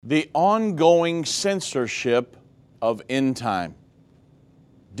The ongoing censorship of end time.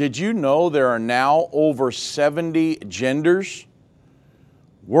 Did you know there are now over 70 genders?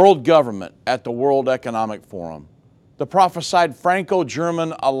 World government at the World Economic Forum. The prophesied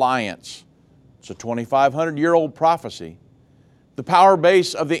Franco-German alliance. It's a 2,500-year-old prophecy. The power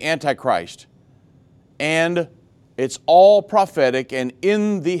base of the Antichrist. And it's all prophetic and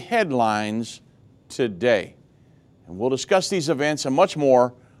in the headlines today. And we'll discuss these events and much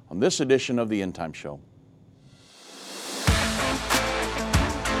more on this edition of the End Time Show.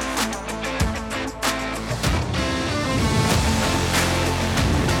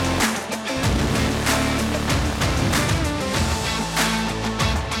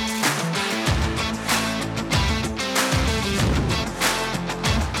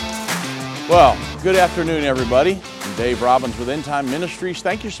 Well, good afternoon, everybody. I'm Dave Robbins with End Time Ministries.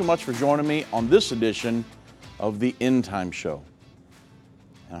 Thank you so much for joining me on this edition of the End Time Show.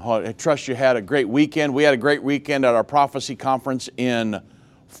 And I trust you had a great weekend. We had a great weekend at our prophecy conference in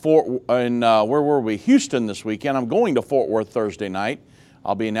Houston this weekend. I'm going to Fort Worth Thursday night.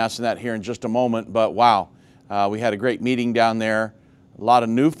 I'll be announcing that here in just a moment. But wow, we had a great meeting down there. A lot of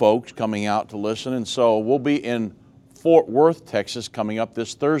new folks coming out to listen, and so we'll be in Fort Worth, Texas, coming up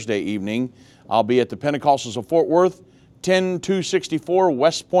this Thursday evening. I'll be at the Pentecostals of Fort Worth, 10264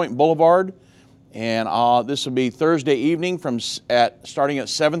 West Point Boulevard, and this will be Thursday evening starting at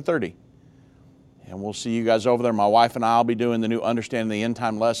 7:30. And we'll see you guys over there. My wife and I will be doing the new Understanding the End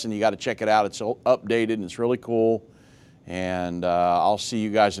Time lesson. You got to check it out. It's updated and it's really cool. And I'll see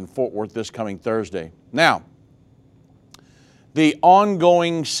you guys in Fort Worth this coming Thursday. Now, the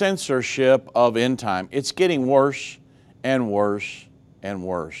ongoing censorship of end time. It's getting worse and worse and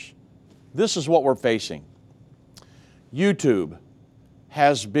worse. This is what we're facing. YouTube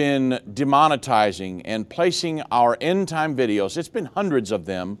has been demonetizing and placing our end time videos, it's been hundreds of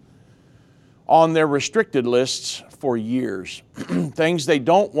them, on their restricted lists for years. Things they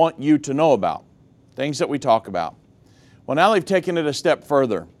don't want you to know about, things that we talk about. Well, now they've taken it a step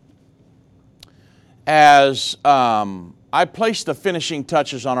further. As I placed the finishing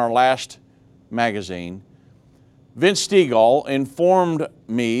touches on our last magazine, Vince Stegall informed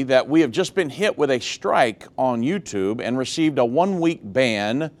me that we have just been hit with a strike on YouTube and received a 1-week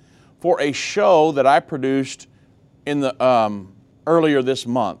ban for a show that I produced in the earlier this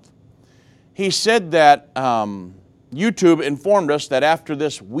month. He said that YouTube informed us that after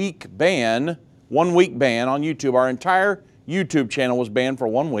this 1-week ban on YouTube, our entire YouTube channel was banned for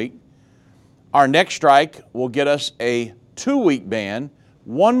 1 week. Our next strike will get us a 2-week ban,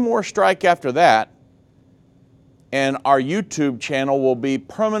 one more strike after that, and our YouTube channel will be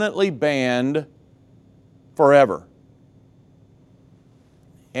permanently banned forever.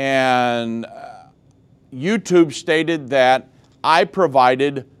 And YouTube stated that I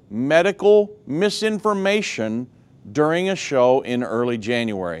provided medical misinformation during a show in early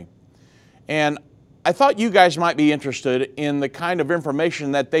January. And I thought you guys might be interested in the kind of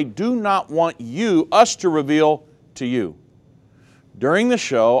information that they do not want us to reveal to you. During the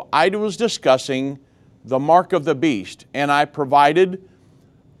show, I was discussing the mark of the beast, and I provided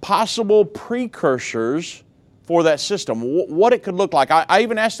possible precursors for that system, what it could look like. I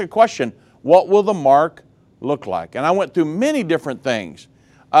even asked the question, what will the mark look like? And I went through many different things.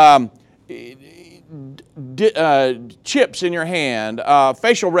 Chips in your hand,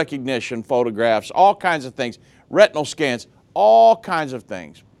 facial recognition photographs, all kinds of things, retinal scans, all kinds of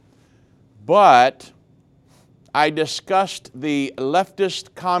things. But I discussed the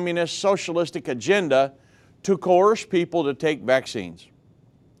leftist, communist, socialistic agenda to coerce people to take vaccines,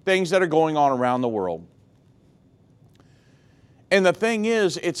 things that are going on around the world. And the thing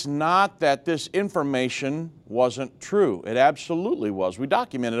is, it's not that this information wasn't true. It absolutely was. We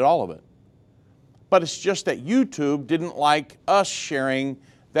documented all of it. But it's just that YouTube didn't like us sharing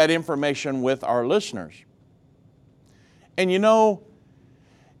that information with our listeners. And you know,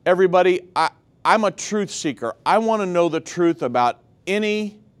 everybody, I'm a truth seeker. I want to know the truth about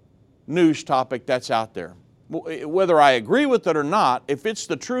any news topic that's out there. Whether I agree with it or not, if it's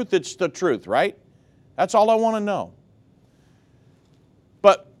the truth, right? That's all I want to know.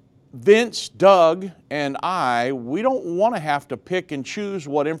 But Vince, Doug, and we don't want to have to pick and choose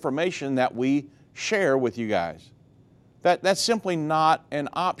what information that we share with you guys. That's simply not an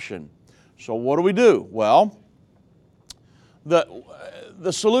option. So what do we do? Well,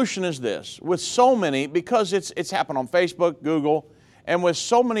 the solution is this. With so many, because it's happened on Facebook, Google, and with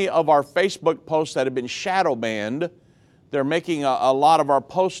so many of our Facebook posts that have been shadow banned, they're making a lot of our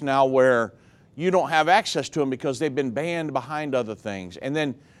posts now where you don't have access to them because they've been banned behind other things. And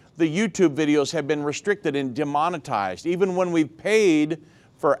then the YouTube videos have been restricted and demonetized. Even when we've paid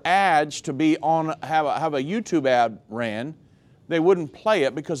for ads to be on, have a YouTube ad ran, they wouldn't play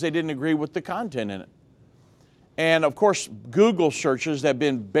it because they didn't agree with the content in it. And of course, Google searches have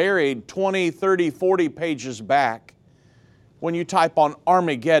been buried 20, 30, 40 pages back. When you type on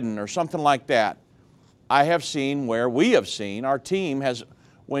Armageddon or something like that, I have seen where we have seen, our team has,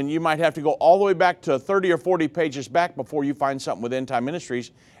 when you might have to go all the way back to 30 or 40 pages back before you find something with End Time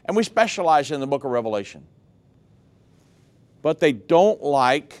Ministries, and we specialize in the book of Revelation. But they don't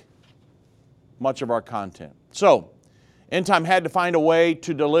like much of our content. So, End Time had to find a way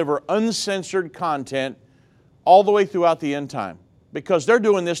to deliver uncensored content all the way throughout the end time, because they're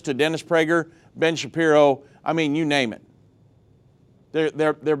doing this to Dennis Prager, Ben Shapiro, I mean, you name it.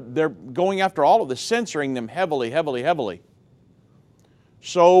 They're going after all of this, censoring them heavily, heavily, heavily.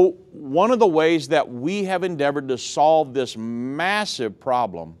 So one of the ways that we have endeavored to solve this massive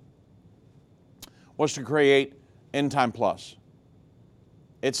problem was to create End Time Plus.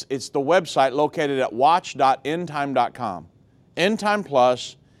 It's the website located at watch.endtime.com. End Time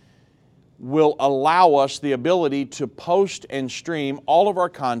Plus will allow us the ability to post and stream all of our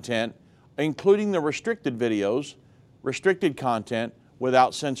content, including the restricted videos, restricted content,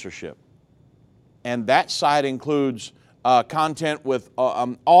 without censorship. And that site includes content with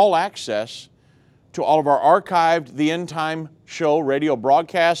all access to all of our archived The End Time Show radio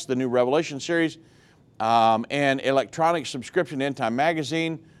broadcasts, the new Revelation series, and electronic subscription to End Time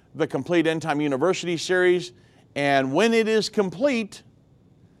Magazine, the complete End Time University series, and when it is complete,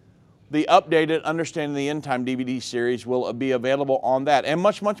 the updated Understanding the End Time DVD series will be available on that, and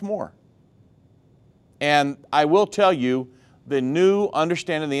much, much more. And I will tell you, the new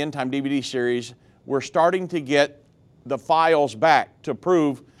Understanding the End Time DVD series, we're starting to get the files back to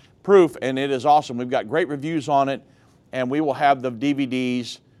proof, and it is awesome. We've got great reviews on it, and we will have the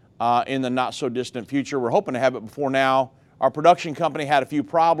DVDs in the not-so-distant future. We're hoping to have it before now. Our production company had a few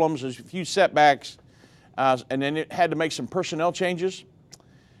problems, a few setbacks, and then it had to make some personnel changes.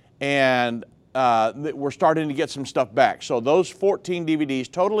 And we're starting to get some stuff back. So those 14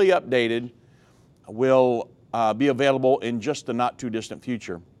 DVDs, totally updated, will be available in just the not-too-distant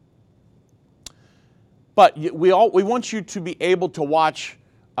future. But we want you to be able to watch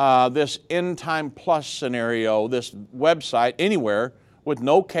this End Time Plus scenario, this website, anywhere with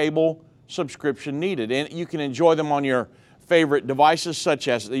no cable subscription needed. And you can enjoy them on your favorite devices such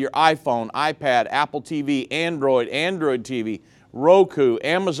as your iPhone, iPad, Apple TV, Android TV, Roku,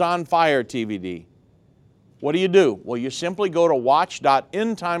 Amazon Fire TV. What do? Well, you simply go to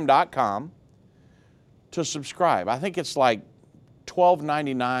watch.endtime.com to subscribe. I think it's like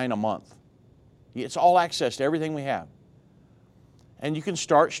 $12.99 a month. It's all access to everything we have. And you can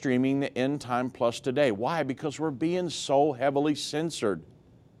start streaming the End Time Plus today. Why? Because we're being so heavily censored.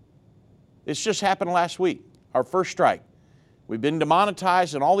 It's just happened last week, our first strike. We've been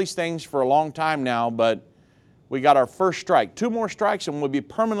demonetized and all these things for a long time now, but we got our first strike. 2 more strikes and we'll be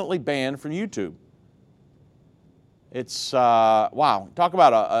permanently banned from YouTube. It's, wow, talk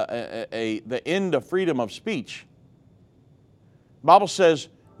about the end of freedom of speech. The Bible says,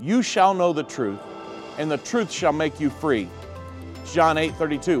 you shall know the truth, and the truth shall make you free. It's John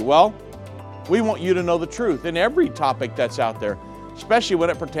 8:32. Well, we want you to know the truth in every topic that's out there, especially when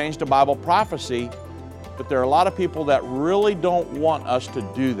it pertains to Bible prophecy. But there are a lot of people that really don't want us to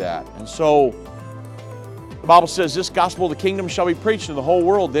do that. And so, the Bible says this gospel of the kingdom shall be preached to the whole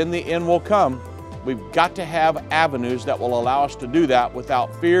world, then the end will come. We've got to have avenues that will allow us to do that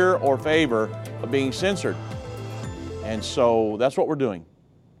without fear or favor of being censored. And so that's what we're doing.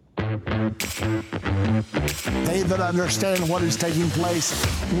 They that understand what is taking place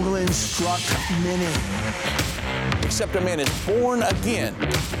will instruct many. Except a man is born again,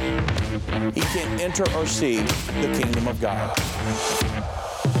 he can't enter or see the kingdom of God.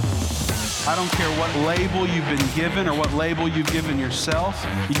 I don't care what label you've been given or what label you've given yourself.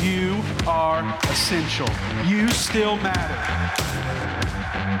 You are essential. You still matter.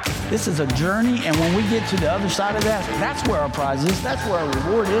 This is a journey, and when we get to the other side of that, that's where our prize is. That's where our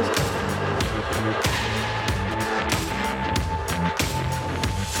reward is.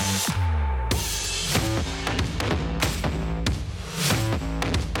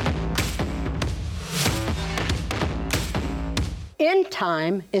 End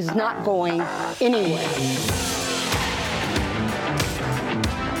time is not going anywhere.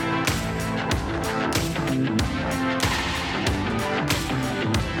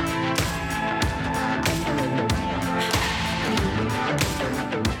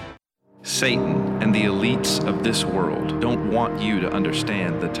 Satan and the elites of this world don't want you to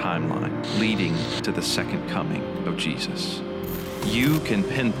understand the timeline leading to the second coming of Jesus. You can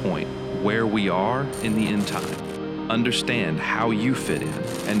pinpoint where we are in the end time. understand how you fit in,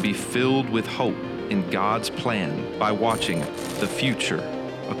 and be filled with hope in God's plan by watching The Future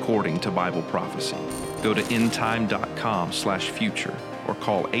According to Bible Prophecy. Go to endtime.com/future or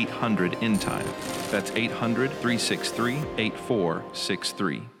call 800-ENDTIME. That's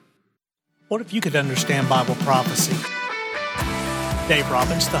 800-363-8463. What if you could understand Bible prophecy? Dave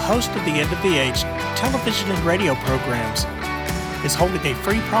Robbins, the host of the End of the Age television and radio programs, is holding a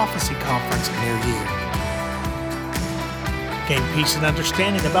free prophecy conference near you. Gain peace and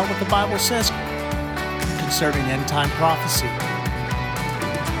understanding about what the Bible says concerning end-time prophecy.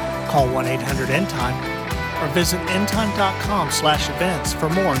 Call 1-800-ENDTIME or visit endtime.com/events for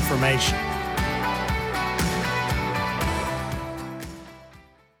more information.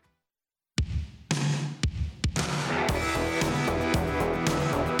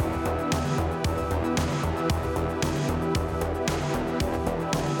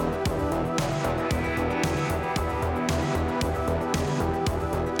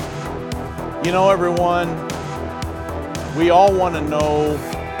 You know, everyone, we all want to know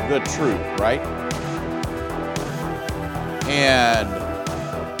the truth, right? And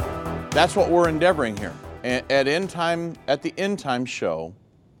that's what we're endeavoring here. At the End Time Show,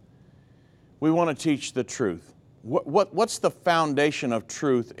 we want to teach the truth. What's the foundation of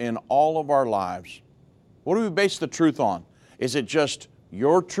truth in all of our lives? What do we base the truth on? Is it just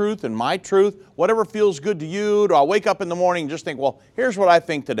your truth and my truth? Whatever feels good to you? Do I wake up in the morning and just think, well, here's what I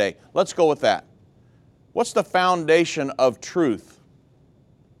think today. Let's go with that. What's the foundation of truth?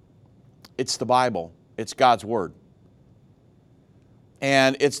 It's the Bible. It's God's Word.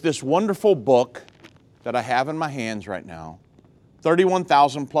 And it's this wonderful book that I have in my hands right now,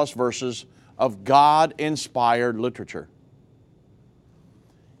 31,000 plus verses of God-inspired literature.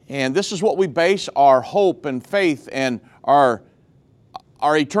 And this is what we base our hope and faith and our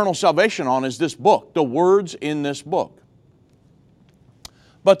eternal salvation on, is this book, the words in this book.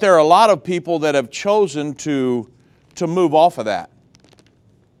 But there are a lot of people that have chosen to move off of that.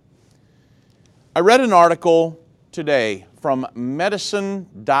 I read an article today from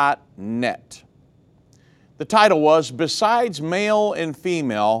medicine.net. The title was, "Besides male and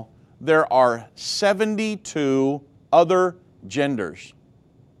female, there are 72 other genders."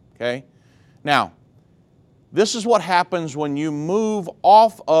 Okay? Now, this is what happens when you move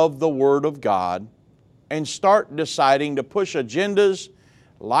off of the Word of God and start deciding to push agendas,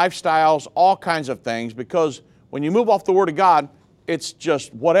 lifestyles, all kinds of things, because when you move off the Word of God, it's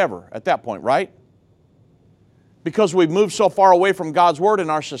just whatever at that point, right? Because we've moved so far away from God's Word in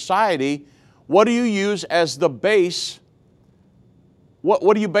our society, what do you use as the base?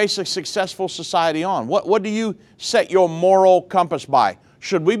 What do you base a successful society on? What do you set your moral compass by?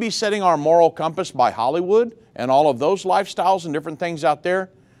 Should we be setting our moral compass by Hollywood and all of those lifestyles and different things out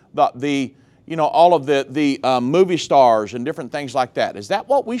there? All of the movie stars and different things like that. Is that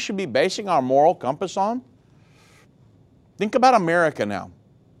what we should be basing our moral compass on? Think about America now.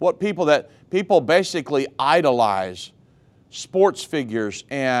 What people basically idolize, sports figures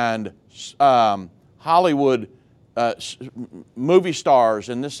and Hollywood movie stars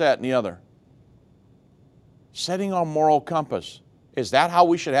and this, that, and the other. Setting our moral compass. Is that how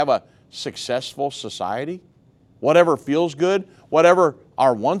we should have a successful society? Whatever feels good, whatever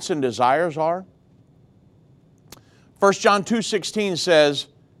our wants and desires are? 1 John 2:16 says,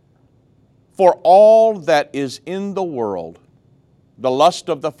 "For all that is in the world, the lust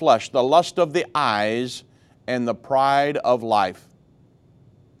of the flesh, the lust of the eyes, and the pride of life,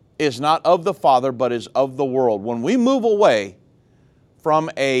 is not of the Father, but is of the world." When we move away from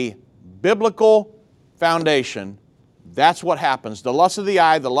a biblical foundation, that's what happens. The lust of the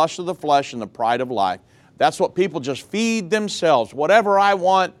eye, the lust of the flesh, and the pride of life. That's what people just feed themselves. Whatever I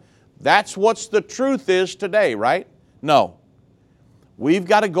want, that's what the truth is today, right? No. We've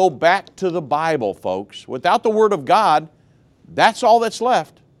got to go back to the Bible, folks. Without the Word of God, that's all that's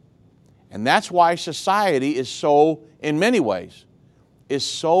left. And that's why society is so, in many ways, is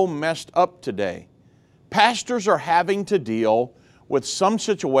so messed up today. Pastors are having to deal with some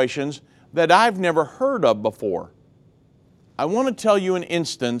situations that I've never heard of before. I want to tell you an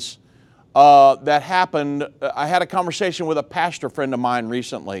instance that happened. I had a conversation with a pastor friend of mine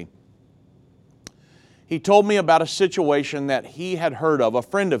recently. He told me about a situation that he had heard of, a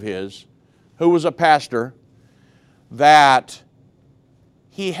friend of his who was a pastor, that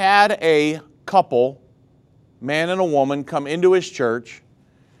he had a couple, man and a woman, come into his church,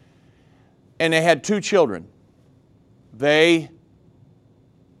 and they had 2 children. They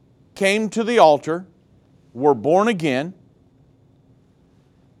came to the altar, were born again,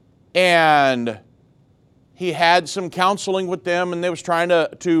 and he had some counseling with them, and they was trying to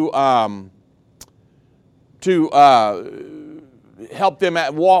help them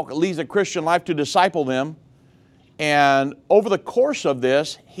lead a Christian life, to disciple them. And over the course of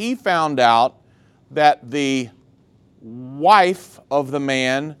this, he found out that the wife of the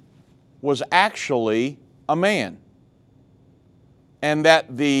man was actually a man. And that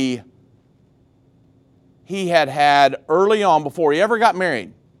he had early on, before he ever got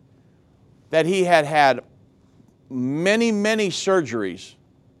married, that he had many, many surgeries.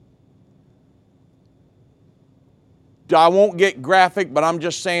 I won't get graphic, but I'm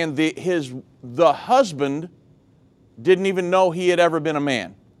just saying the husband didn't even know he had ever been a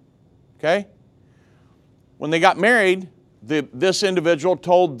man. Okay? When they got married, this individual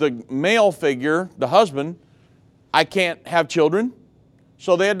told the male figure, the husband, I can't have children.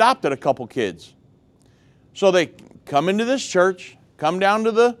 So they adopted a couple kids. So they come into this church, come down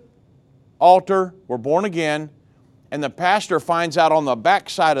to the altar, were born again, and the pastor finds out on the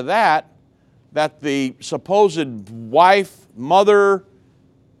backside of that the supposed wife, mother,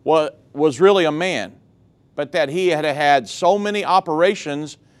 was really a man, but that he had had so many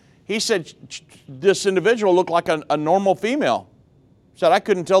operations. He said this individual looked like a normal female. Said I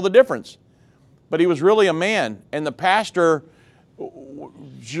couldn't tell the difference, but he was really a man. And the pastor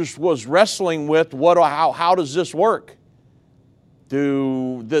just was wrestling with how does this work?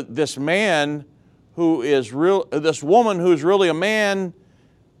 This man who is this woman who's really a man,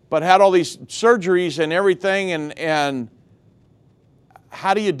 but had all these surgeries and everything, and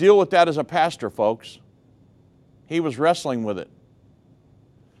how do you deal with that as a pastor, folks? He was wrestling with it.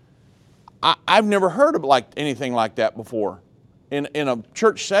 I've never heard of anything like that before in a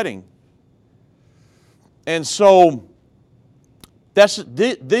church setting. And so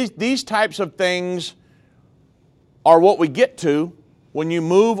these types of things are what we get to when you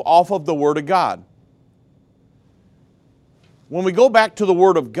move off of the Word of God. When we go back to the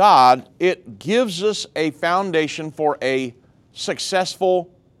Word of God, it gives us a foundation for a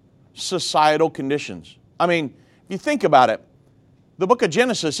successful societal conditions. I mean, if you think about it, the book of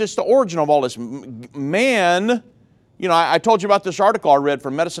Genesis, it's the origin of all this. Man, I told you about this article I read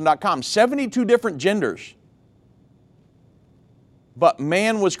from medicine.com, 72 different genders. But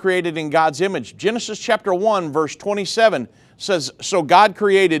man was created in God's image. Genesis chapter 1, verse 27 says, so God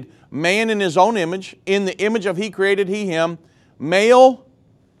created man in His own image. In the image of He created He him. Male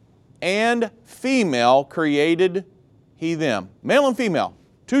and female created He them. Male and female.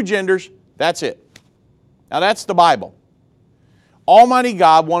 2 genders, that's it. Now that's the Bible. Almighty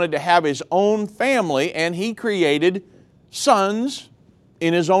God wanted to have His own family, and He created sons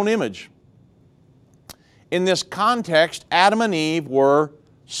in His own image. In this context, Adam and Eve were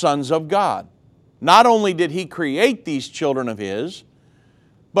sons of God. Not only did He create these children of His,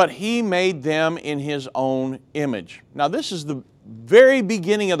 but He made them in His own image. Now this is the very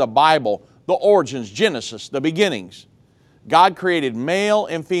beginning of the Bible, the origins, Genesis, the beginnings. God created male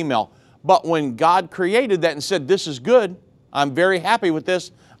and female. But when God created that and said, this is good, I'm very happy with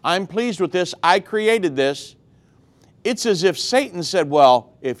this, I'm pleased with this, I created this, it's as if Satan said,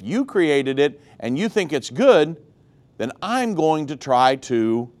 well, if you created it and you think it's good, then I'm going to try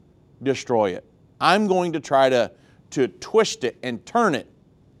to destroy it. I'm going to try to twist it and turn it.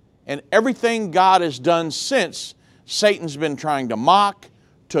 And everything God has done since, Satan's been trying to mock,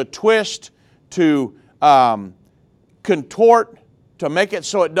 to twist, to contort, to make it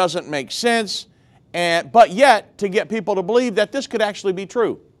so it doesn't make sense, but yet to get people to believe that this could actually be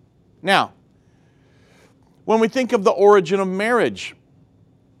true. Now, when we think of the origin of marriage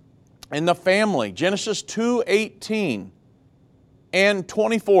and the family, Genesis 2:18 and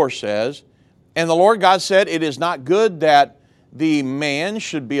 24 says, and the Lord God said, it is not good that the man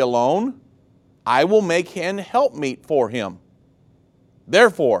should be alone. I will make an helpmeet for him.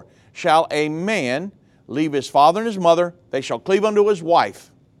 Therefore shall a man leave his father and his mother, they shall cleave unto his wife,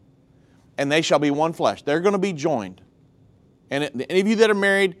 and they shall be one flesh. They're going to be joined. And any of you that are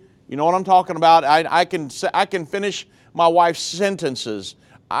married, you know what I'm talking about. I can finish my wife's sentences.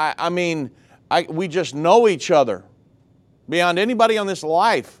 We just know each other beyond anybody on this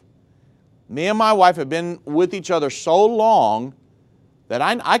life. Me and my wife have been with each other so long that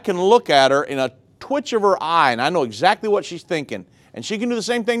I can look at her in a twitch of her eye and I know exactly what she's thinking. And she can do the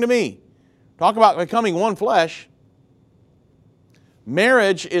same thing to me. Talk about becoming one flesh.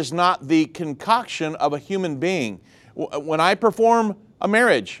 Marriage is not the concoction of a human being. When I perform a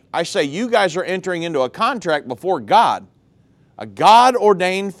marriage, I say you guys are entering into a contract before God. A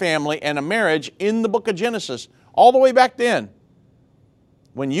God-ordained family and a marriage in the book of Genesis, all the way back then.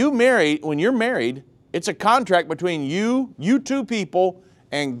 When you're married, it's a contract between you two people,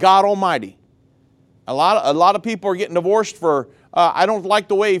 and God Almighty. A lot of people are getting divorced for I don't like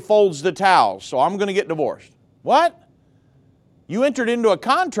the way he folds the towels, so I'm going to get divorced. What? You entered into a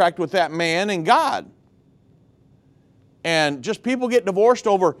contract with that man and God. And just people get divorced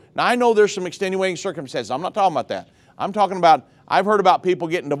over, now I know there's some extenuating circumstances. I'm not talking about that. I'm talking about, I've heard about people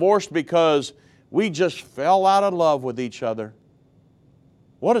getting divorced because we just fell out of love with each other.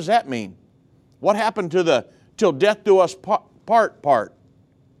 What does that mean? What happened to the till death do us part?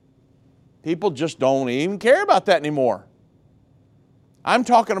 People just don't even care about that anymore. I'm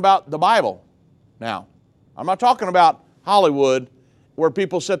talking about the Bible now. I'm not talking about Hollywood where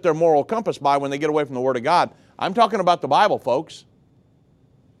people set their moral compass by when they get away from the Word of God. I'm talking about the Bible, folks.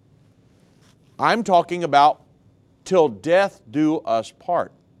 I'm talking about till death do us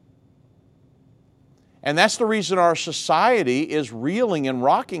part. And that's the reason our society is reeling and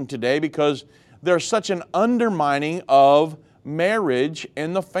rocking today, because there's such an undermining of marriage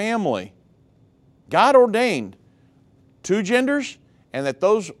and the family. God ordained two genders, and that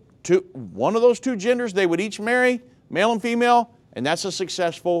one of those two genders, they would each marry, male and female, and that's a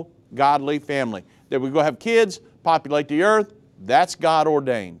successful, godly family. That we go have kids, populate the earth, that's God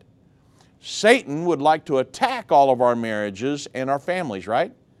ordained. Satan would like to attack all of our marriages and our families,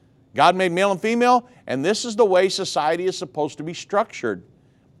 right? God made male and female, and this is the way society is supposed to be structured.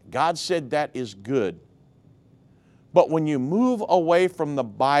 God said that is good. But when you move away from the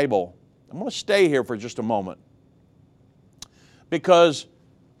Bible, I'm going to stay here for just a moment, because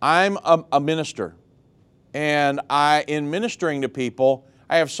I'm a minister, and in ministering to people,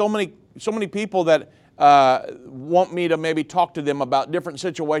 I have so many people that want me to maybe talk to them about different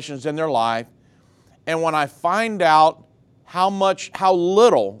situations in their life, and when I find out how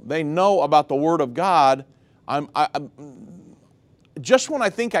little they know about the Word of God, just when I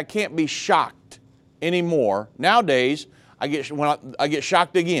think I can't be shocked anymore, nowadays I get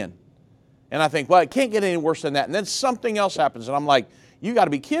shocked again. And I think, well, it can't get any worse than that. And then something else happens, and I'm like, you got to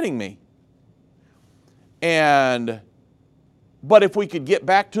be kidding me. But if we could get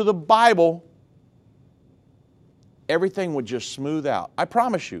back to the Bible, everything would just smooth out. I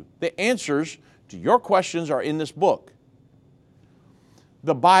promise you, the answers to your questions are in this book.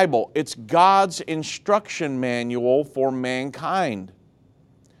 The Bible, it's God's instruction manual for mankind.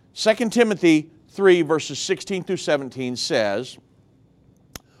 2 Timothy 3, verses 16 through 17 says,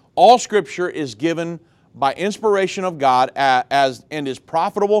 all Scripture is given by inspiration of God and is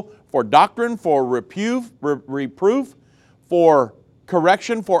profitable for doctrine, for reproof, for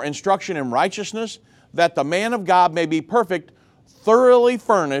correction, for instruction in righteousness, that the man of God may be perfect, thoroughly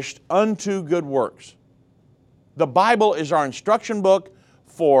furnished unto good works. The Bible is our instruction book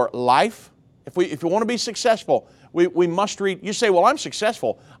for life. If we want to be successful, we must read. You say, well, I'm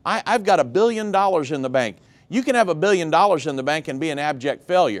successful. I've got $1 billion in the bank. You can have $1 billion in the bank and be an abject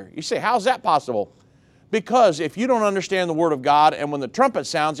failure. You say, how's that possible? Because if you don't understand the Word of God, and when the trumpet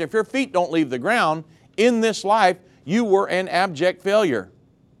sounds, if your feet don't leave the ground in this life, you were an abject failure.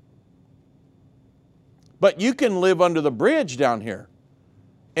 But you can live under the bridge down here.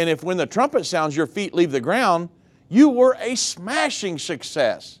 And if when the trumpet sounds, your feet leave the ground, you were a smashing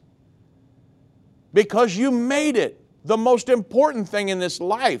success. Because you made it the most important thing in this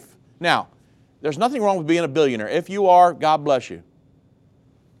life. Now, there's nothing wrong with being a billionaire. If you are, God bless you.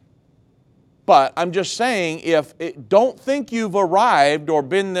 But I'm just saying, don't think you've arrived or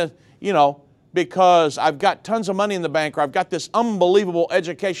been because I've got tons of money in the bank, or I've got this unbelievable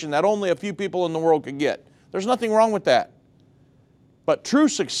education that only a few people in the world could get. There's nothing wrong with that. But true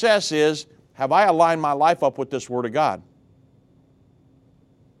success is, have I aligned my life up with this Word of God?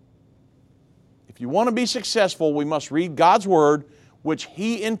 If you want to be successful, we must read God's Word, which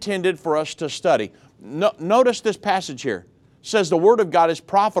He intended for us to study. Notice this passage here. It says the Word of God is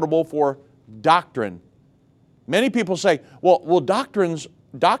profitable for doctrine. Many people say, well, doctrine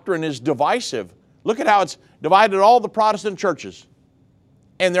is divisive. Look at how it's divided all the Protestant churches.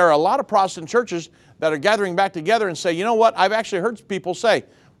 And there are a lot of Protestant churches that are gathering back together and say, you know what, I've actually heard people say,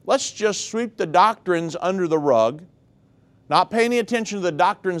 let's just sweep the doctrines under the rug, not pay any attention to the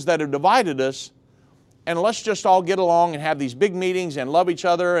doctrines that have divided us, and let's just all get along and have these big meetings and love each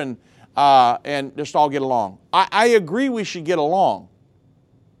other and just all get along. I agree we should get along.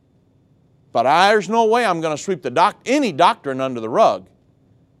 But there's no way I'm going to sweep any doctrine under the rug.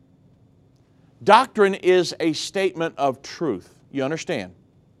 Doctrine is a statement of truth. You understand?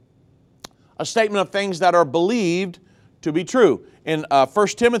 A statement of things that are believed to be true. In 1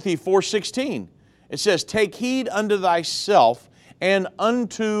 Timothy 4:16, it says, take heed unto thyself and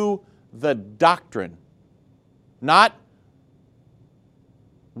unto the doctrine. Not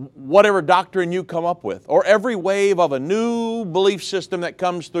whatever doctrine you come up with, or every wave of a new belief system that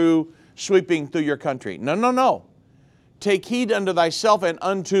comes through sweeping through your country. No. take heed unto thyself and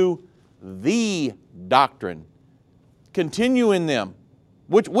unto the doctrine. Continue in them.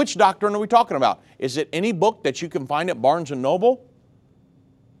 Which doctrine are we talking about? Is it any book that you can find at Barnes & Noble?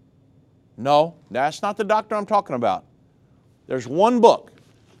 No, that's not the doctrine I'm talking about. There's one book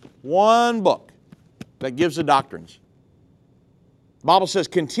that gives the doctrines. The Bible says,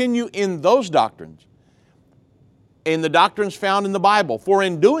 continue in those doctrines, in the doctrines found in the Bible, for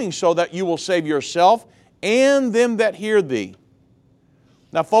in doing so that you will save yourself and them that hear thee.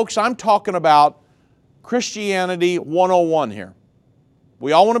 Now, folks, I'm talking about Christianity 101 here.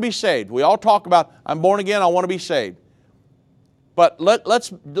 We all want to be saved. We all talk about, I'm born again, I want to be saved. But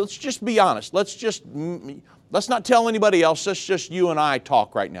let's just be honest. Let's not tell anybody else. Let's just you and I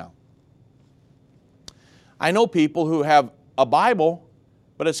talk right now. I know people who have a Bible,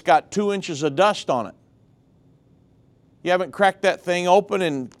 but it's got 2 inches of dust on it. You haven't cracked that thing open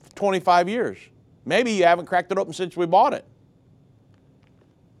in 25 years. Maybe you haven't cracked it open since we bought it.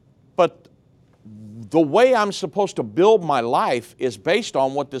 But the way I'm supposed to build my life is based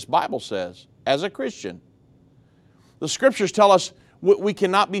on what this Bible says as a Christian. The Scriptures tell us we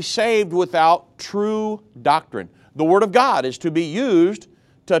cannot be saved without true doctrine. The Word of God is to be used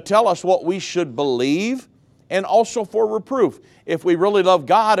to tell us what we should believe and also for reproof. If we really love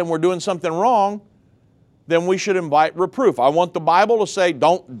God and we're doing something wrong, then we should invite reproof. I want the Bible to say,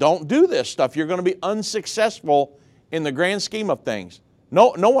 don't do this stuff. You're going to be unsuccessful in the grand scheme of things. No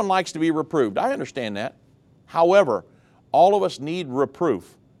one likes to be reproved. I understand that. However, all of us need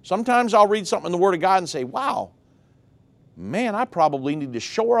reproof. Sometimes I'll read something in the Word of God and say, wow, man, I probably need to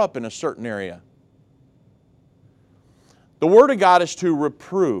shore up in a certain area. The Word of God is to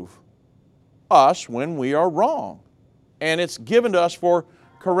reprove us when we are wrong. And it's given to us for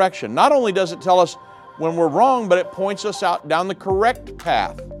correction. Not only does it tell us when we're wrong, but it points us out down the correct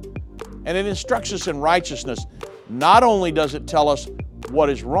path. And it instructs us in righteousness. Not only does it tell us what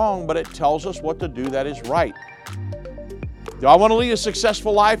is wrong, but it tells us what to do that is right. Do I want to lead a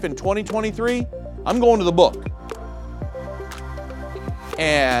successful life in 2023? I'm going to the book.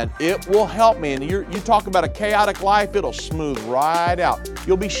 And it will help me. And you talk about a chaotic life, it'll smooth right out.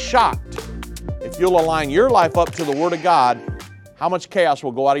 You'll be shocked if you'll align your life up to the Word of God, how much chaos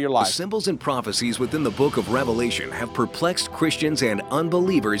will go out of your life. The symbols and prophecies within the book of Revelation have perplexed Christians and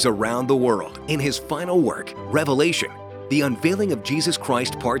unbelievers around the world. In his final work, Revelation, The Unveiling of Jesus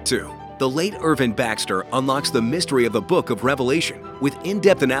Christ Part 2, the late Irvin Baxter unlocks the mystery of the book of Revelation with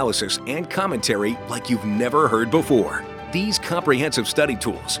in-depth analysis and commentary like you've never heard before. These comprehensive study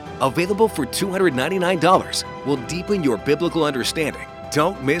tools, available for $299, will deepen your biblical understanding.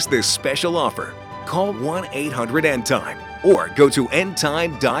 Don't miss this special offer. Call 1-800-END-TIME or go to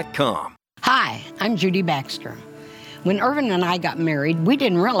endtime.com. Hi, I'm Judy Baxter. When Irvin and I got married, we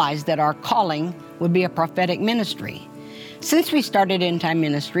didn't realize that our calling would be a prophetic ministry. Since we started End Time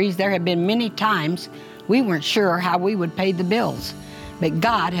Ministries, there have been many times we weren't sure how we would pay the bills, but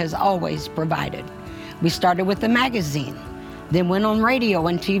God has always provided. We started with a magazine, then went on radio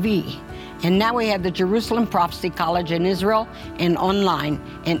and TV, and now we have the Jerusalem Prophecy College in Israel and online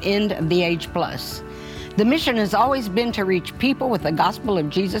and End of the Age Plus. The mission has always been to reach people with the gospel of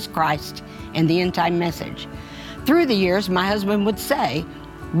Jesus Christ and the end time message. Through the years, my husband would say,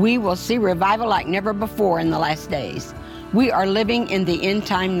 we will see revival like never before in the last days. We are living in the end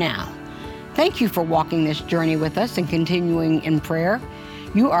time now. Thank you for walking this journey with us and continuing in prayer.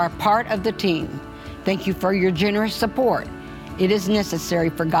 You are a part of the team. Thank you for your generous support. It is necessary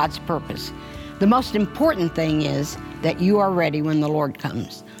for God's purpose. The most important thing is that you are ready when the Lord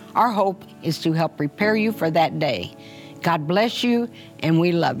comes. Our hope is to help prepare you for that day. God bless you, and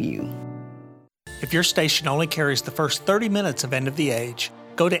we love you. If your station only carries the first 30 minutes of End of the Age,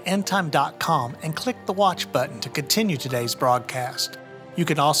 go to endtime.com and click the watch button to continue today's broadcast. You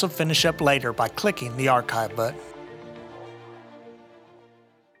can also finish up later by clicking the archive button.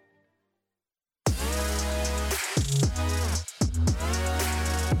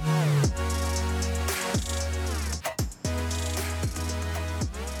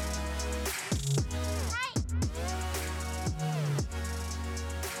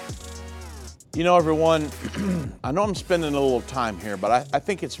 You know, everyone, I know I'm spending a little time here, but I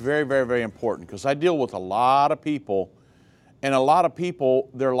think it's very, very, very important because I deal with a lot of people, and a lot of people,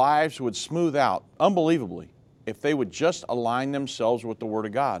 their lives would smooth out unbelievably if they would just align themselves with the Word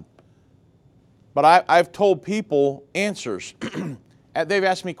of God. But I've told people answers. They've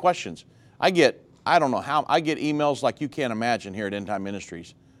asked me questions. I get emails like you can't imagine here at End Time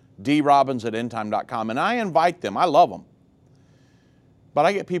Ministries, drobbins@endtime.com, and I invite them. I love them. But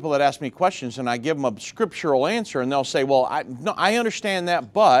I get people that ask me questions, and I give them a scriptural answer, and they'll say, well, I understand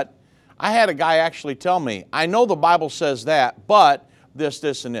that, but I had a guy actually tell me, I know the Bible says that, but this,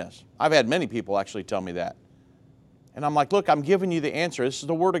 this, and this. I've had many people actually tell me that. And I'm like, look, I'm giving you the answer. This is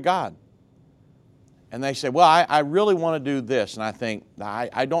the Word of God. And they say, well, I really want to do this. And I think,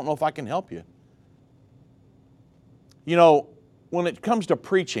 I don't know if I can help you. You know, when it comes to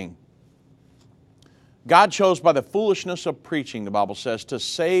preaching, God chose by the foolishness of preaching, the Bible says, to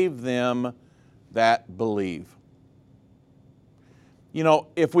save them that believe. You know,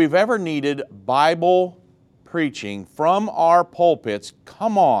 if we've ever needed Bible preaching from our pulpits,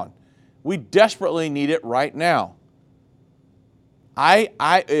 come on. We desperately need it right now.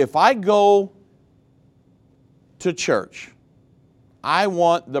 If I go to church, I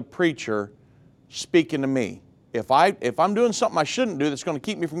want the preacher speaking to me. If I'm doing something I shouldn't do that's going to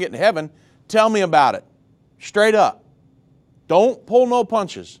keep me from getting to heaven, tell me about it. Straight up. Don't pull no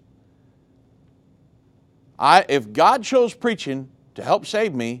punches. If God chose preaching to help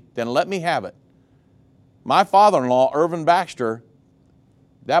save me, then let me have it. My father-in-law, Irvin Baxter,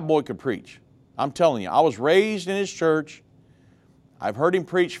 that boy could preach. I'm telling you, I was raised in his church. I've heard him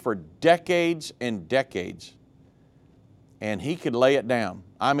preach for decades and decades. And he could lay it down.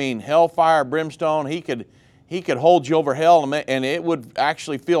 I mean, hellfire, brimstone, he could hold you over hell and it would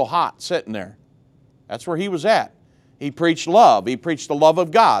actually feel hot sitting there. That's where he was at. He preached love. He preached the love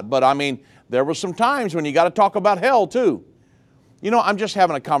of God. But I mean, there were some times when you got to talk about hell too. You know, I'm just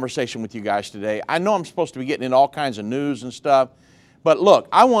having a conversation with you guys today. I know I'm supposed to be getting into all kinds of news and stuff. But look,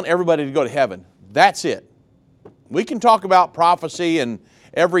 I want everybody to go to heaven. That's it. We can talk about prophecy and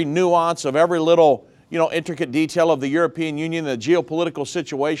every nuance of every little, intricate detail of the European Union, the geopolitical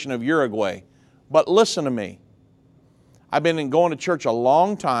situation of Uruguay. But listen to me. I've been going to church a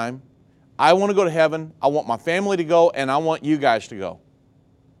long time. I want to go to heaven. I want my family to go, and I want you guys to go.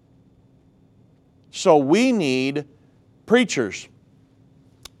 So we need preachers.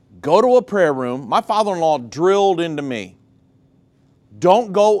 Go to a prayer room. My father-in-law drilled into me.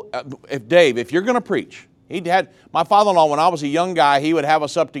 Don't go, if you're going to preach, my father-in-law, when I was a young guy, he would have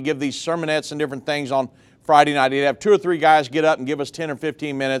us up to give these sermonettes and different things on Friday night. He'd have 2 or 3 guys get up and give us 10 or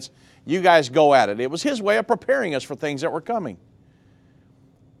 15 minutes. You guys go at it. It was his way of preparing us for things that were coming.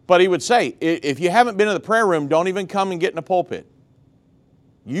 But he would say, if you haven't been in the prayer room, don't even come and get in the pulpit.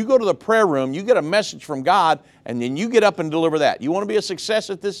 You go to the prayer room, you get a message from God, and then you get up and deliver that. You want to be a success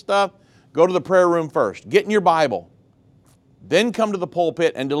at this stuff? Go to the prayer room first. Get in your Bible. Then come to the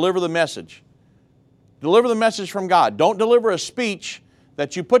pulpit and deliver the message. Deliver the message from God. Don't deliver a speech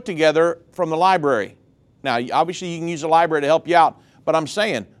that you put together from the library. Now, obviously you can use the library to help you out, but I'm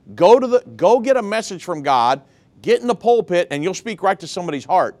saying, go get a message from God, get in the pulpit, and you'll speak right to somebody's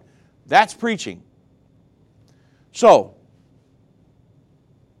heart. That's preaching. So,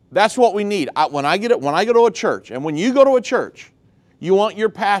 that's what we need. When I go to a church, and when you go to a church, you want your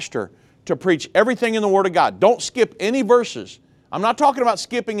pastor to preach everything in the Word of God. Don't skip any verses. I'm not talking about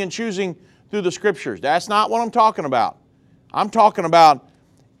skipping and choosing through the Scriptures. That's not what I'm talking about. I'm talking about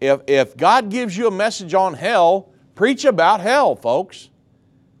if God gives you a message on hell, preach about hell, folks.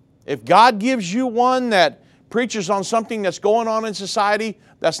 If God gives you one that preaches on something that's going on in society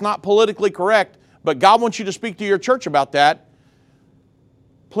that's not politically correct, but God wants you to speak to your church about that,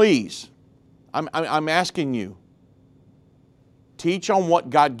 please, I'm asking you, teach on what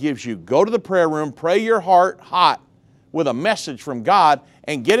God gives you. Go to the prayer room, pray your heart hot with a message from God,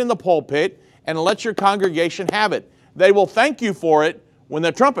 and get in the pulpit and let your congregation have it. They will thank you for it when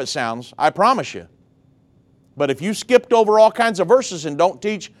the trumpet sounds, I promise you. But if you skipped over all kinds of verses and don't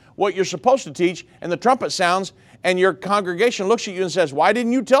teach what you're supposed to teach, and the trumpet sounds, and your congregation looks at you and says, why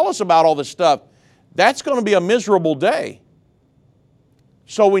didn't you tell us about all this stuff? That's going to be a miserable day.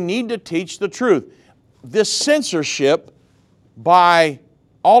 So we need to teach the truth. This censorship by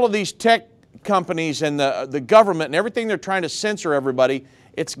all of these tech companies and the government and everything they're trying to censor everybody,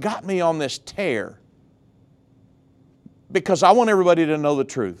 it's got me on this tear. Because I want everybody to know the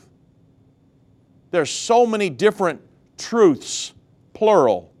truth. There's so many different truths,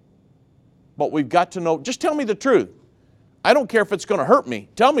 plural. But we've got to know, just tell me the truth. I don't care if it's going to hurt me.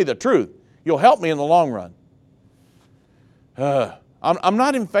 Tell me the truth. You'll help me in the long run. I'm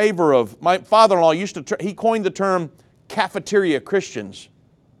not in favor of, my father-in-law he coined the term cafeteria Christians.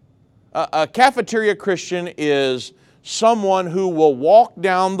 A cafeteria Christian is someone who will walk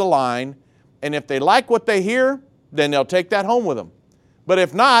down the line, and if they like what they hear, then they'll take that home with them. But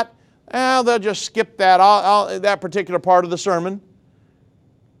if not, they'll just skip that particular part of the sermon.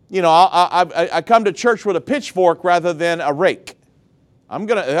 I come to church with a pitchfork rather than a rake. I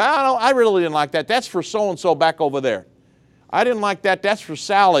really didn't like that. That's for so-and-so back over there. I didn't like that. That's for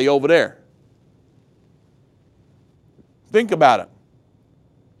Sally over there. Think about it.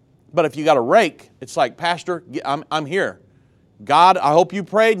 But if you got a rake, it's like, Pastor, I'm here. God, I hope you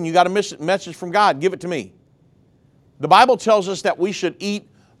prayed and you got a message from God. Give it to me. The Bible tells us that we should eat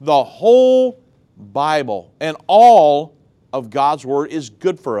the whole Bible, and all of God's Word is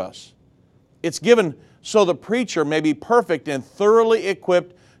good for us. It's given so the preacher may be perfect and thoroughly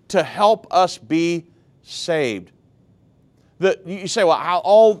equipped to help us be saved. You say,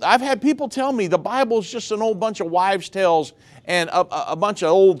 well, I've had people tell me the Bible's just an old bunch of wives' tales and a bunch of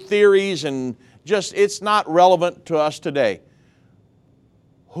old theories, and just it's not relevant to us today.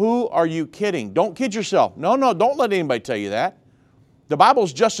 Who are you kidding? Don't kid yourself. No, don't let anybody tell you that. The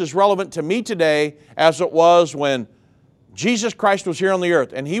Bible's just as relevant to me today as it was when Jesus Christ was here on the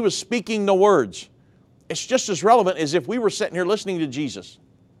earth and He was speaking the words. It's just as relevant as if we were sitting here listening to Jesus.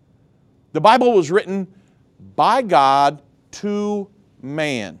 The Bible was written by God to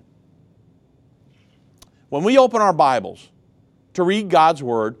man. When we open our Bibles to read God's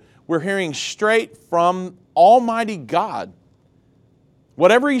Word, we're hearing straight from Almighty God.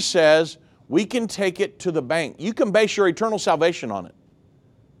 Whatever He says, we can take it to the bank. You can base your eternal salvation on it.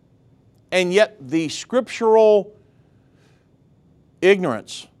 And yet the scriptural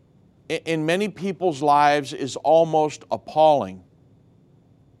ignorance in many people's lives is almost appalling.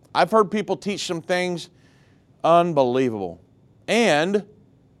 I've heard people teach some things unbelievable. And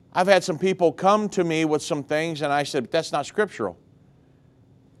I've had some people come to me with some things and I said, that's not scriptural.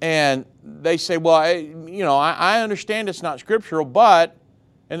 And they say, well, I understand it's not scriptural, but,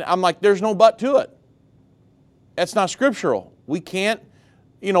 and I'm like, there's no but to it. That's not scriptural. We can't,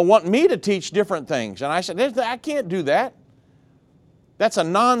 want me to teach different things. And I said, I can't do that. That's a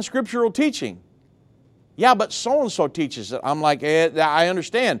non-scriptural teaching. Yeah, but so-and-so teaches it. I'm like, I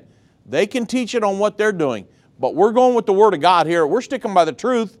understand. They can teach it on what they're doing. But we're going with the Word of God here. We're sticking by the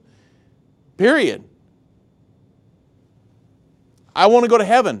truth, period. I want to go to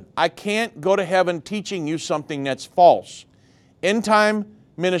heaven. I can't go to heaven teaching you something that's false. End Time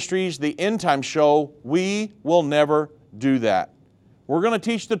Ministries, the End Time Show, we will never do that. We're going to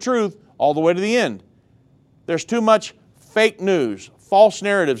teach the truth all the way to the end. There's too much fake news, false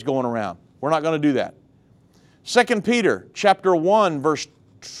narratives going around. We're not going to do that. 2 Peter chapter 1, verse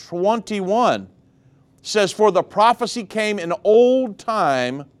 21 says, for the prophecy came in old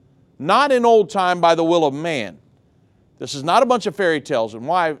time, not in old time by the will of man. This is not a bunch of fairy tales and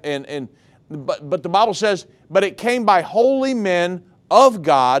why, but the Bible says, but it came by holy men of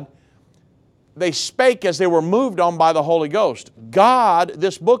God. They spake as they were moved on by the Holy Ghost. God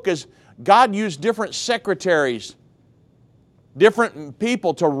used different secretaries, different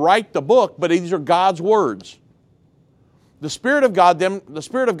people to write the book, but these are God's words. The Spirit of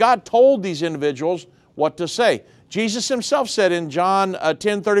God told these individuals what to say. Jesus Himself said in John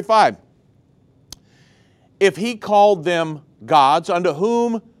 10:35, if He called them gods, unto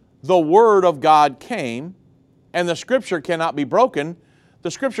whom the Word of God came, and the Scripture cannot be broken,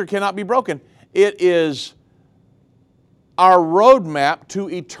 the Scripture cannot be broken. It is our roadmap to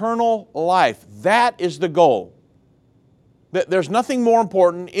eternal life. That is the goal. There's nothing more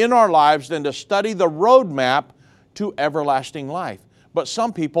important in our lives than to study the roadmap to everlasting life. But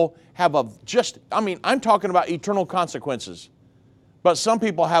some people have I'm talking about eternal consequences. But some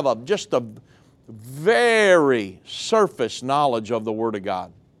people have just a very surface knowledge of the Word of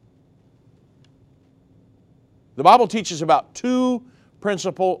God. The Bible teaches about two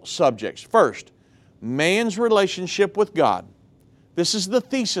principal subjects. First, man's relationship with God. This is the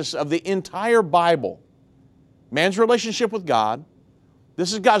thesis of the entire Bible. Man's relationship with God.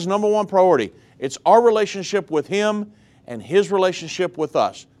 This is God's number one priority. It's our relationship with Him and His relationship with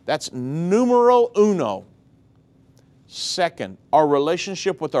us. That's numero uno. Second, our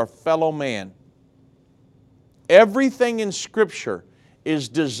relationship with our fellow man. Everything in Scripture is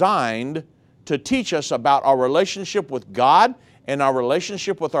designed to teach us about our relationship with God and our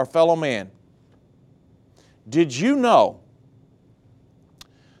relationship with our fellow man. Did you know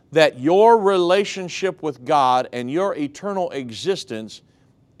that your relationship with God and your eternal existence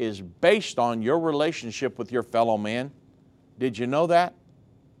is based on your relationship with your fellow man? Did you know that?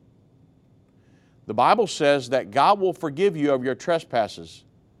 The Bible says that God will forgive you of your trespasses,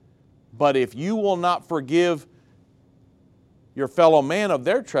 but if you will not forgive your fellow man of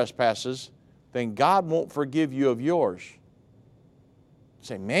their trespasses, then God won't forgive you of yours. You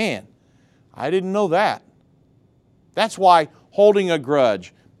say, man, I didn't know that. That's why holding a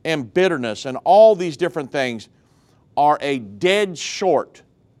grudge and bitterness and all these different things are a dead short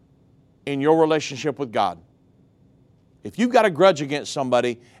in your relationship with God. If you've got a grudge against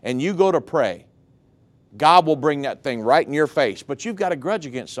somebody and you go to pray, God will bring that thing right in your face. But you've got a grudge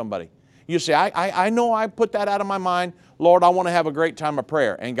against somebody. You say, I know I put that out of my mind. Lord, I want to have a great time of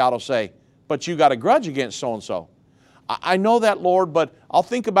prayer. And God will say, but you got a grudge against so-and-so. I know that, Lord, but I'll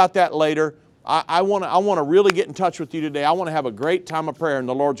think about that later. I want to really get in touch with you today. I want to have a great time of prayer. And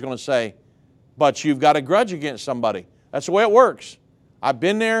the Lord's going to say, but you've got a grudge against somebody. That's the way it works. I've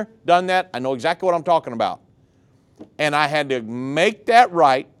been there, done that. I know exactly what I'm talking about. And I had to make that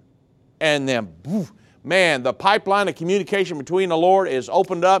right. And then, man, the pipeline of communication between the Lord is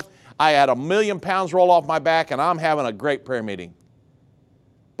opened up. I had 1,000,000 pounds roll off my back, and I'm having a great prayer meeting.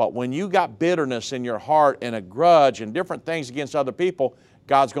 But when you got bitterness in your heart and a grudge and different things against other people,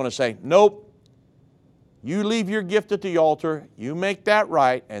 God's going to say, nope. You leave your gift at the altar, you make that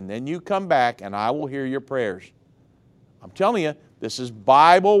right, and then you come back, and I will hear your prayers. I'm telling you, this is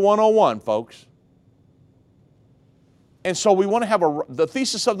Bible 101, folks. And so we want to have the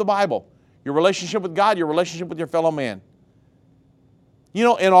thesis of the Bible, your relationship with God, your relationship with your fellow man. You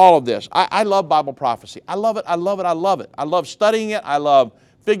know, in all of this, I love Bible prophecy. I love it, I love it, I love it. I love studying it. I love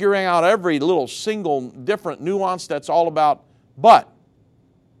figuring out every little single different nuance that's all about. But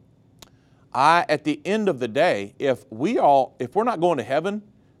at the end of the day, if we're not going to heaven,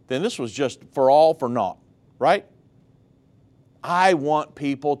 then this was just for all for naught, right? I want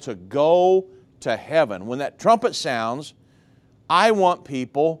people to go to heaven. When that trumpet sounds, I want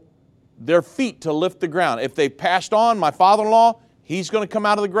people, their feet to lift the ground. If they passed on, my father-in-law, he's going to come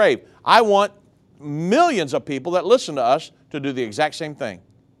out of the grave. I want millions of people that listen to us to do the exact same thing.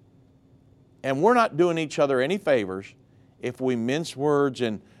 And we're not doing each other any favors if we mince words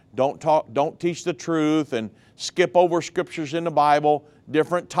and don't teach the truth and skip over scriptures in the Bible,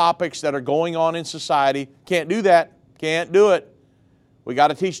 different topics that are going on in society. Can't do that. Can't do it. We got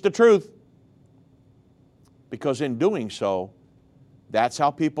to teach the truth. Because in doing so, that's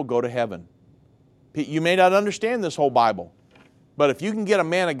how people go to heaven. You may not understand this whole Bible, but if you can get a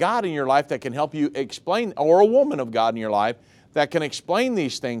man of God in your life that can help you explain, or a woman of God in your life that can explain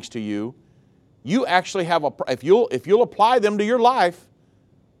these things to you, you actually have if you'll apply them to your life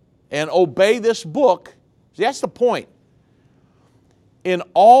and obey this book. See, that's the point. In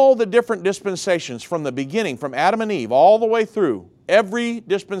all the different dispensations from the beginning, from Adam and Eve, all the way through, every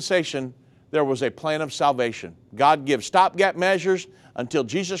dispensation, there was a plan of salvation. God gives stopgap measures until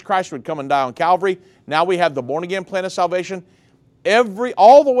Jesus Christ would come and die on Calvary. Now we have the born-again plan of salvation.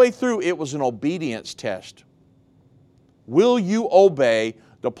 All the way through, it was an obedience test. Will you obey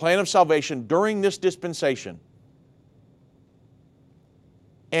the plan of salvation during this dispensation?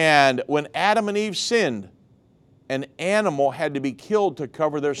 And when Adam and Eve sinned, an animal had to be killed to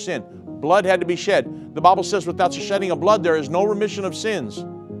cover their sin. Blood had to be shed. The Bible says without the shedding of blood, there is no remission of sins.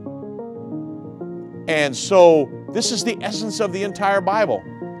 And so this is the essence of the entire Bible.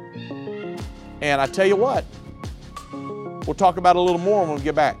 And I tell you what, we'll talk about it a little more when we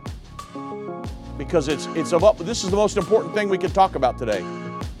get back. Because this is the most important thing we can talk about today.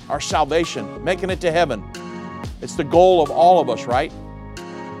 Our salvation, making it to heaven. It's the goal of all of us, right?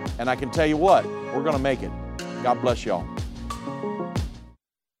 And I can tell you what, we're going to make it. God bless y'all.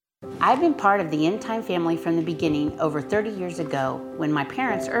 I've been part of the End Time family from the beginning over 30 years ago when my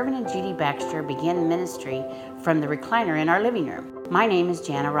parents, Irvin and Judy Baxter, began ministry from the recliner in our living room. My name is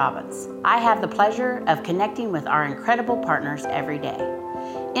Jana Robbins. I have the pleasure of connecting with our incredible partners every day.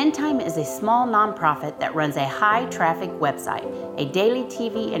 End Time is a small nonprofit that runs a high-traffic website, a daily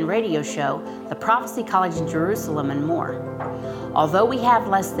TV and radio show, the Prophecy College in Jerusalem, and more. Although we have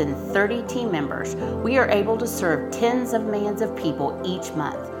less than 30 team members, we are able to serve tens of millions of people each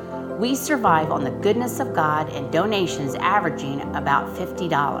month. We survive on the goodness of God and donations averaging about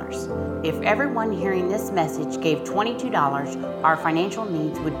 $50. If everyone hearing this message gave $22, our financial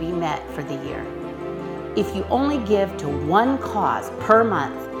needs would be met for the year. If you only give to one cause per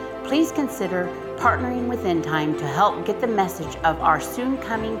month, please consider partnering with End Time to help get the message of our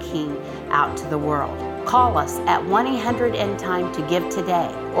soon-coming King out to the world. Call us at 1-800-END-TIME to give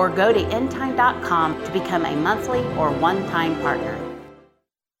today, or go to endtime.com to become a monthly or one-time partner.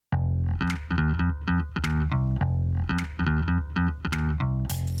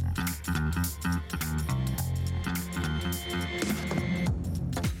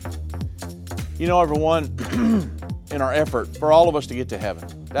 You know, everyone, in our effort for all of us to get to heaven,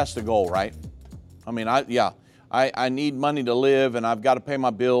 that's the goal, right? I mean, I need money to live, and I've got to pay my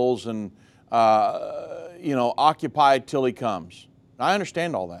bills and, occupied till He comes. I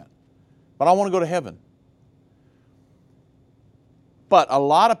understand all that, but I want to go to heaven. But a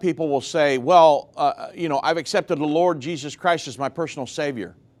lot of people will say, well, I've accepted the Lord Jesus Christ as my personal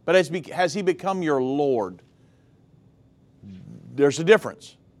Savior. But has He become your Lord? There's a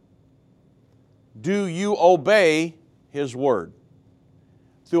difference. Do you obey His Word?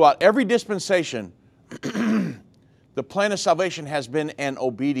 throughout every dispensation, the plan of salvation has been an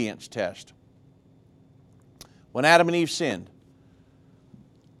obedience test. When Adam and Eve sinned,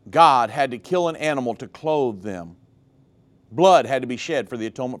 God had to kill an animal to clothe them. Blood had to be shed for the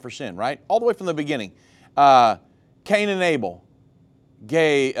atonement for sin, right? All the way from the beginning. Cain and Abel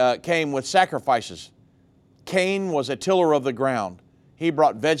came with sacrifices. Cain was a tiller of the ground. He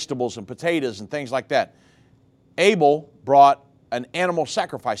brought vegetables and potatoes and things like that. Abel brought an animal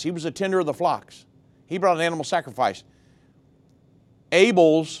sacrifice. He was a tender of the flocks. He brought an animal sacrifice.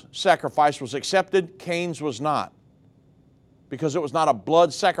 Abel's sacrifice was accepted, Cain's was not, because it was not a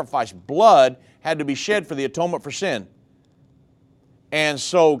blood sacrifice. Blood had to be shed for the atonement for sin. And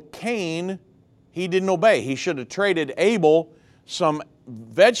so Cain, he didn't obey. He should have traded Abel some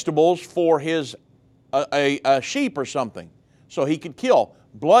vegetables for his a sheep or something so he could kill.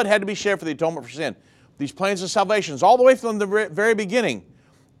 Blood had to be shed for the atonement for sin. These plans of salvation, all the way from the very beginning,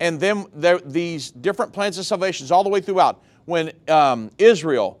 and then these different plans of salvation all the way throughout. When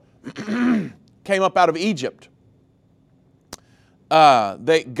Israel came up out of Egypt,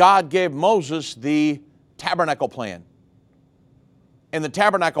 God gave Moses the tabernacle plan. And the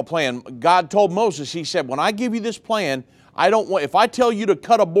tabernacle plan, God told Moses, He said, when I give you this plan, if I tell you to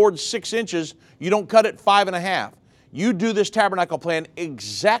cut a board 6 inches, you don't cut it 5.5. You do this tabernacle plan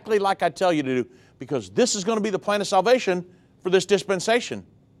exactly like I tell you to do, because this is going to be the plan of salvation for this dispensation.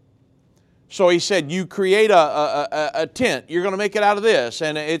 So He said, you create a tent. You're going to make it out of this,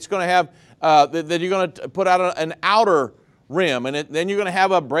 and it's going to have, then you're going to put out an outer rim, and then you're going to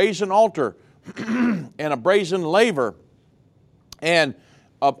have a brazen altar and a brazen laver, and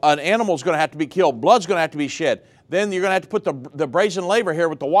an animal's going to have to be killed. Blood's going to have to be shed. Then you're going to have to put the brazen laver here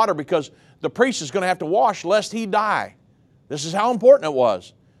with the water, because the priest is going to have to wash lest he die. This is how important it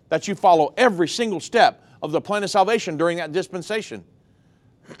was that you follow every single step of the plan of salvation during that dispensation.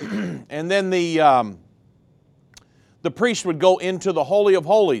 And then the priest would go into the Holy of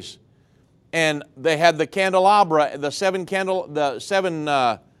Holies, and they had the candelabra, the seven candelabra,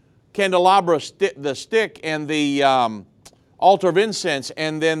 the stick, and the altar of incense,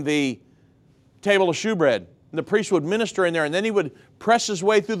 and then the table of shewbread. And the priest would minister in there, and then he would press his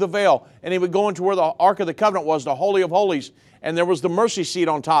way through the veil, and he would go into where the Ark of the Covenant was, the Holy of Holies, and there was the mercy seat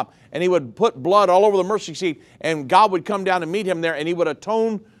on top, and he would put blood all over the mercy seat, and God would come down and meet him there, and he would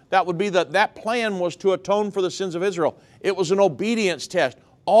atone. That plan was to atone for the sins of Israel. It was an obedience test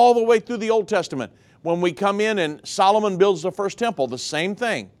all the way through the Old Testament. When we come in and Solomon builds the first temple, the same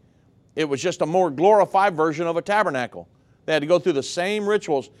thing. It was just a more glorified version of a tabernacle. They had to go through the same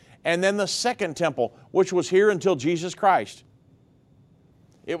rituals. And then the second temple, which was here until Jesus Christ.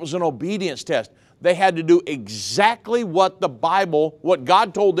 It was an obedience test. They had to do exactly what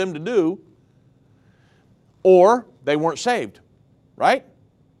God told them to do, or they weren't saved, right?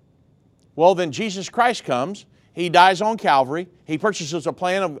 Well, then Jesus Christ comes. He dies on Calvary. He purchases a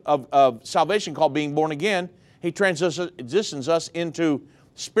plan of salvation called being born again. He transitions us into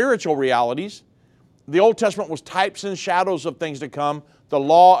spiritual realities. The Old Testament was types and shadows of things to come. The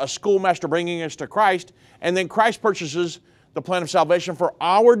law, a schoolmaster bringing us to Christ. And then Christ purchases the plan of salvation for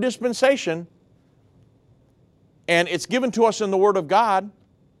our dispensation. And it's given to us in the Word of God.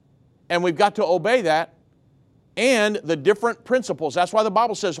 And we've got to obey that. And the different principles. That's why the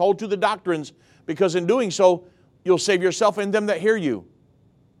Bible says, hold to the doctrines, because in doing so, you'll save yourself and them that hear you.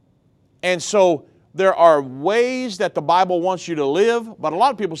 And so there are ways that the Bible wants you to live, but a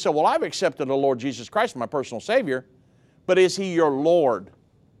lot of people say, well, I've accepted the Lord Jesus Christ as my personal Savior, but is He your Lord?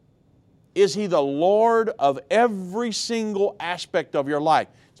 Is He the Lord of every single aspect of your life?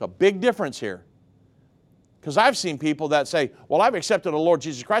 It's a big difference here. Because I've seen people that say, well, I've accepted the Lord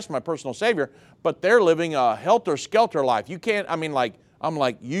Jesus Christ as my personal Savior, but they're living a helter-skelter life. You can't,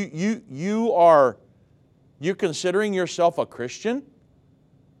 you're considering yourself a Christian?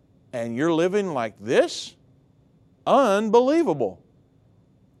 And you're living like this? Unbelievable.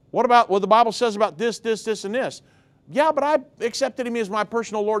 What about what the Bible says about this, and this? Yeah, but I accepted Him as my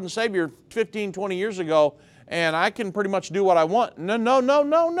personal Lord and Savior 15, 20 years ago, and I can pretty much do what I want.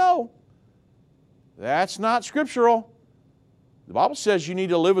 No. That's not scriptural. The Bible says you need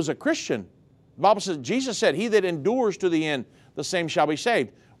to live as a Christian. The Bible says, Jesus said, he that endures to the end, the same shall be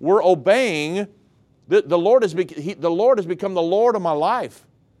saved. We're obeying. The Lord has become the Lord of my life.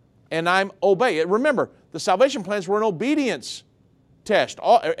 And I'm obeying. Remember, the salvation plans were an obedience test,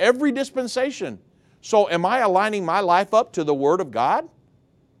 every dispensation. So am I aligning my life up to the Word of God?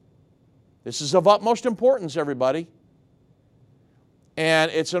 This is of utmost importance, everybody. And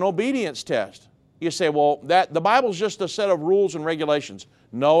it's an obedience test. You say, well, the Bible's just a set of rules and regulations.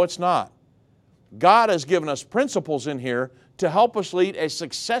 No, it's not. God has given us principles in here to help us lead a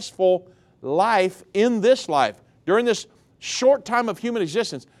successful life in this life. During this short time of human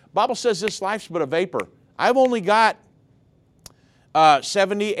existence, the Bible says this life's but a vapor. I've only got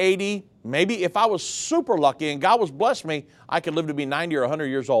 70, 80, maybe if I was super lucky and God was blessed me, I could live to be 90 or 100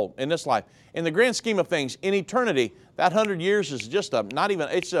 years old in this life. In the grand scheme of things, in eternity, that 100 years is just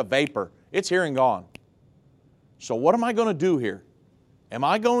it's a vapor. It's here and gone. So what am I going to do here? Am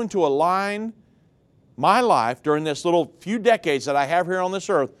I going to align my life during this little few decades that I have here on this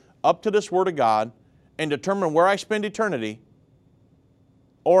earth up to this Word of God and determine where I spend eternity?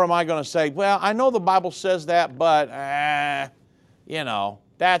 Or am I going to say, well, I know the Bible says that, but,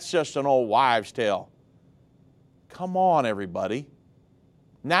 that's just an old wives' tale. Come on, everybody.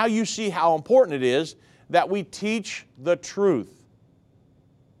 Now you see how important it is that we teach the truth.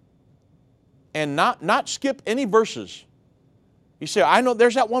 And not skip any verses. You say, I know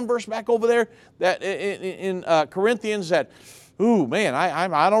there's that one verse back over there that in Corinthians that, ooh, man,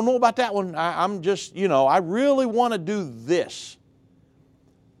 I don't know about that one. I'm just, I really want to do this.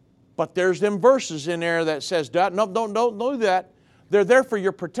 But there's them verses in there that says, no, don't do that. They're there for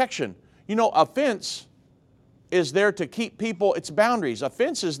your protection. A fence is there to keep people, it's boundaries. A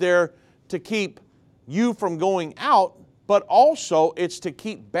fence is there to keep you from going out, but also it's to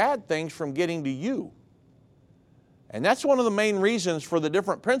keep bad things from getting to you. And that's one of the main reasons for the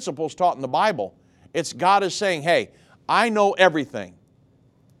different principles taught in the Bible. It's God is saying, hey, I know everything.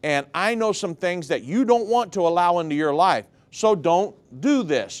 And I know some things that you don't want to allow into your life. So don't do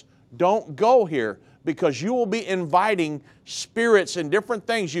this. Don't go here, because you will be inviting spirits and different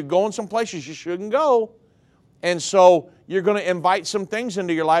things. You go in some places you shouldn't go. And so you're going to invite some things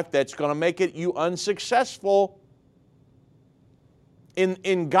into your life that's going to make you unsuccessful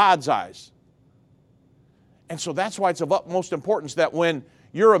in God's eyes. And so that's why it's of utmost importance that when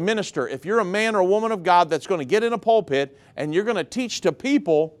you're a minister, if you're a man or a woman of God that's going to get in a pulpit and you're going to teach to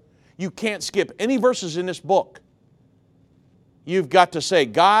people, you can't skip any verses in this book. You've got to say,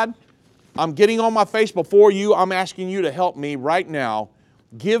 God, I'm getting on my face before you. I'm asking you to help me right now.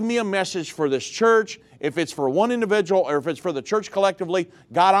 Give me a message for this church. If it's for one individual or if it's for the church collectively,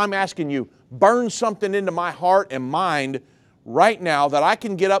 God, I'm asking you, burn something into my heart and mind right now that I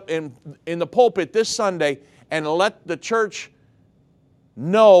can get up in the pulpit this Sunday and let the church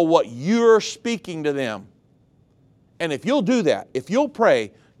know what you're speaking to them. And if you'll do that, if you'll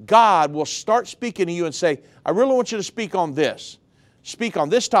pray, God will start speaking to you and say, I really want you to speak on this. Speak on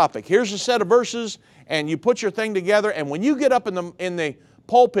this topic. Here's a set of verses, and you put your thing together, and when you get up in the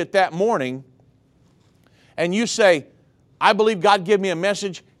pulpit that morning and you say, I believe God gave me a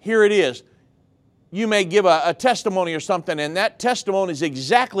message, here it is. You may give a testimony or something, and that testimony is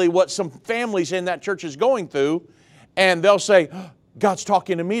exactly what some families in that church is going through, and they'll say, God's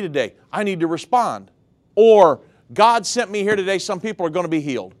talking to me today. I need to respond. Or, God sent me here today. Some people are going to be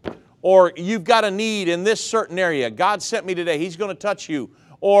healed. Or, you've got a need in this certain area. God sent me today. He's going to touch you.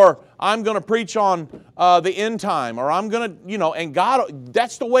 Or, I'm going to preach on the end time. Or, I'm going to, and God,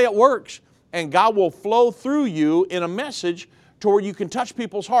 that's the way it works. And God will flow through you in a message to where you can touch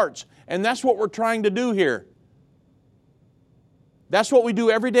people's hearts. And that's what we're trying to do here. That's what we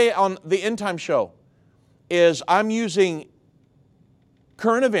do every day on the End Time Show, is I'm using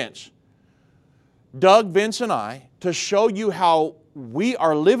current events, Doug, Vince, and I, to show you how we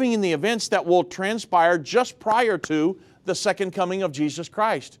are living in the events that will transpire just prior to the second coming of Jesus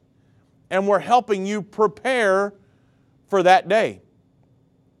Christ. And we're helping you prepare for that day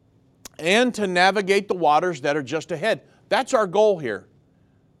and to navigate the waters that are just ahead. That's our goal here.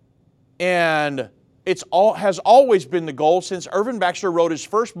 And has always been the goal since Irvin Baxter wrote his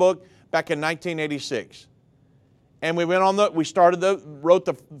first book back in 1986. And we started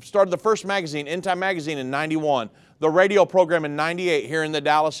the first magazine, End Time Magazine, in 91. The radio program in 98 here in the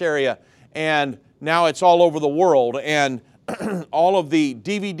Dallas area. And now it's all over the world. And all of the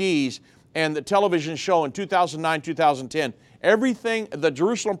DVDs and the television show in 2009, 2010. Everything, the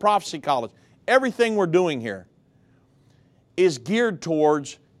Jerusalem Prophecy College, everything we're doing here is geared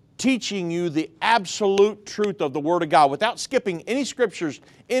towards teaching you the absolute truth of the Word of God without skipping any scriptures,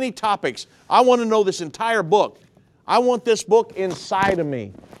 any topics. I want to know this entire book. I want this book inside of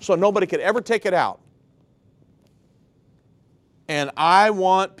me so nobody could ever take it out. And I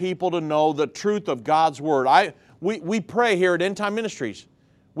want people to know the truth of God's Word. We pray here at End Time Ministries.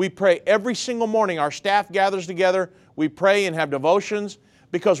 We pray every single morning. Our staff gathers together. We pray and have devotions,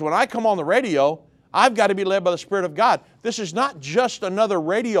 because when I come on the radio, I've got to be led by the Spirit of God. This is not just another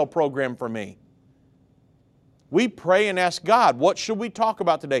radio program for me. We pray and ask God, what should we talk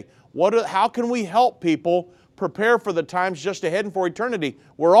about today? How can we help people prepare for the times just ahead and for eternity?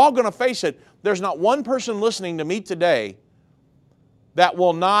 We're all going to face it. There's not one person listening to me today that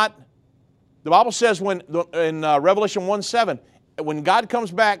will not, the Bible says in Revelation 1:7, when God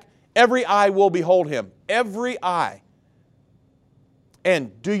comes back, every eye will behold Him. Every eye.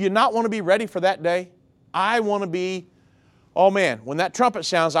 And do you not want to be ready for that day? I want to be, oh man, when that trumpet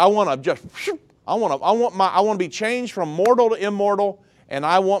sounds, I want to just, I want to be changed from mortal to immortal, and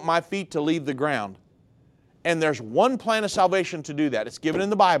I want my feet to leave the ground. And there's one plan of salvation to do that. It's given in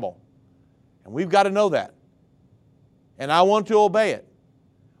the Bible. And we've got to know that. And I want to obey it.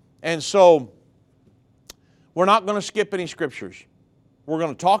 And so, we're not going to skip any scriptures. We're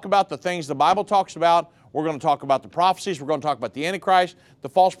going to talk about the things the Bible talks about. We're going to talk about the prophecies. We're going to talk about the Antichrist, the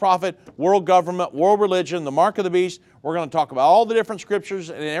false prophet, world government, world religion, the mark of the beast. We're going to talk about all the different scriptures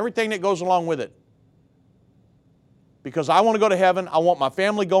and everything that goes along with it. Because I want to go to heaven, I want my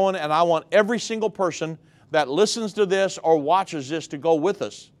family going, and I want every single person that listens to this or watches this to go with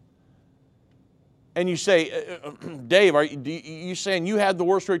us. And you say, Dave, are you saying you had the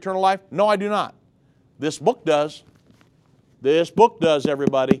words to eternal life? No, I do not. This book does. This book does,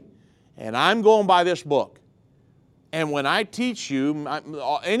 everybody. And I'm going by this book. And when I teach you,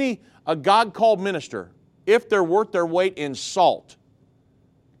 a God-called minister, if they're worth their weight in salt,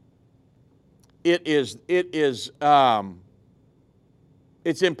 it's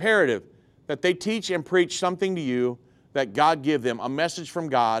imperative that they teach and preach something to you that God give them, a message from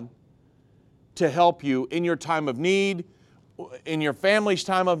God to help you in your time of need, in your family's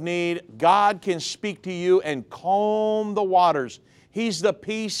time of need. God can speak to you and calm the waters. He's the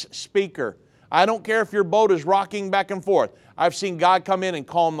peace speaker. I don't care if your boat is rocking back and forth. I've seen God come in and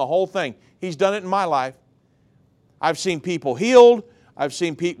calm the whole thing. He's done it in my life. I've seen people healed. I've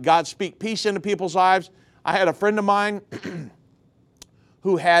seen God speak peace into people's lives. I had a friend of mine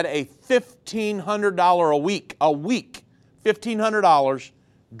who had a $1,500 a week, $1,500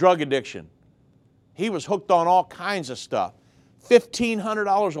 drug addiction. He was hooked on all kinds of stuff.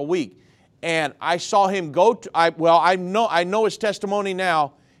 $1,500 a week. And I saw him go to, I know his testimony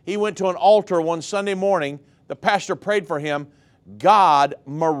now. He went to an altar one Sunday morning. The pastor prayed for him. God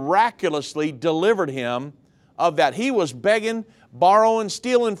miraculously delivered him of that. He was begging, borrowing,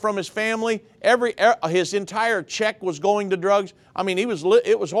 stealing from his family. His entire check was going to drugs. I mean, it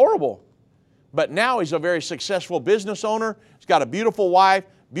was horrible. But now he's a very successful business owner. He's got a beautiful wife,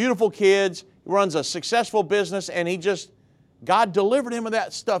 beautiful kids. He runs a successful business, and God delivered him of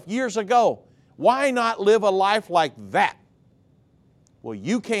that stuff years ago. Why not live a life like that? Well,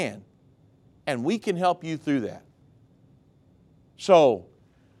 you can, and we can help you through that. So,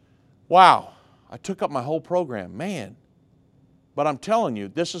 wow, I took up my whole program, man. But I'm telling you,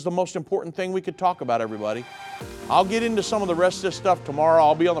 this is the most important thing we could talk about, everybody. I'll get into some of the rest of this stuff tomorrow.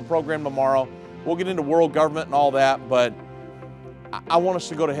 I'll be on the program tomorrow. We'll get into world government and all that, but I want us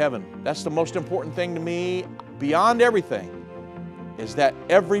to go to heaven. That's the most important thing to me, beyond everything, is that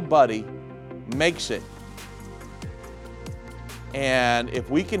everybody makes it. And if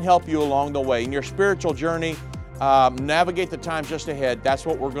we can help you along the way in your spiritual journey, navigate the times just ahead, that's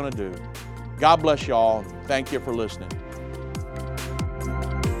what we're going to do. God bless you all. Thank you for listening.